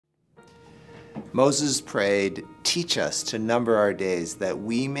Moses prayed, "Teach us to number our days that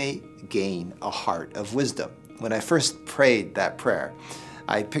we may gain a heart of wisdom." When I first prayed that prayer,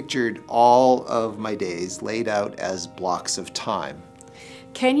 I pictured all of my days laid out as blocks of time.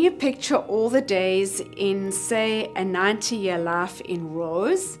 Can you picture all the days in, say, a 90-year life in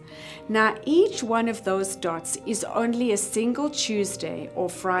rows? Now, each one of those dots is only a single Tuesday or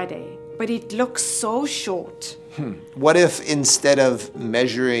Friday, but it looks so short. What if instead of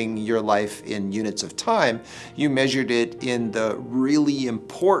measuring your life in units of time, you measured it in the really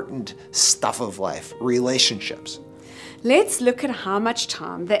important stuff of life, relationships? Let's look at how much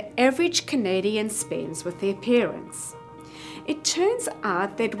time the average Canadian spends with their parents. It turns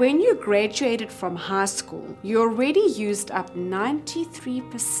out that when you graduated from high school, you already used up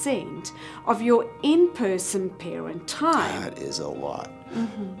 93% of your in-person parent time. That is a lot.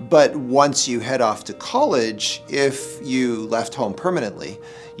 But once you head off to college, if you left home permanently,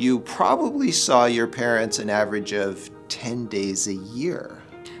 you probably saw your parents an average of 10 days a year.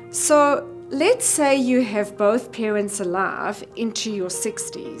 So let's say you have both parents alive into your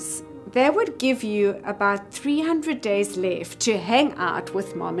 60s. That would give you about 300 days left to hang out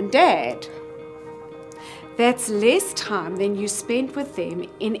with mom and dad. That's less time than you spent with them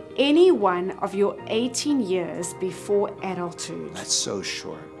in any one of your 18 years before adulthood. That's so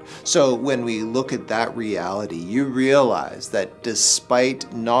short. So when we look at that reality, you realize that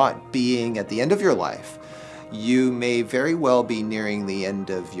despite not being at the end of your life, you may very well be nearing the end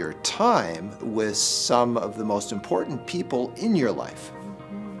of your time with some of the most important people in your life.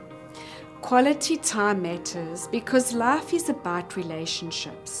 Quality time matters because life is about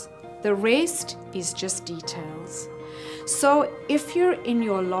relationships. The rest is just details. So if you're in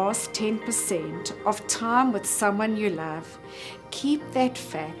your last 10% of time with someone you love, keep that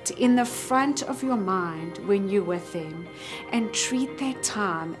fact in the front of your mind when you're with them and treat that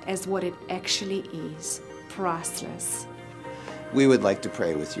time as what it actually is, priceless. We would like to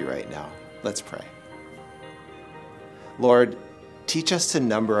pray with you right now. Let's pray. Lord, teach us to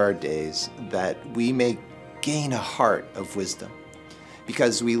number our days that we may gain a heart of wisdom,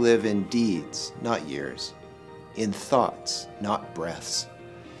 because we live in deeds, not years, in thoughts, not breaths,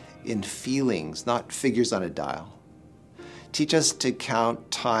 in feelings, not figures on a dial. Teach us to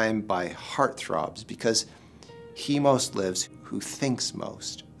count time by heartthrobs, because he most lives who thinks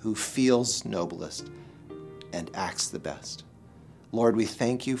most, who feels noblest, and acts the best. Lord, we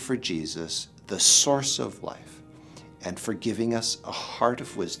thank you for Jesus, the source of life, and for giving us a heart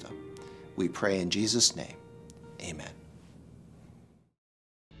of wisdom. We pray in Jesus' name, amen.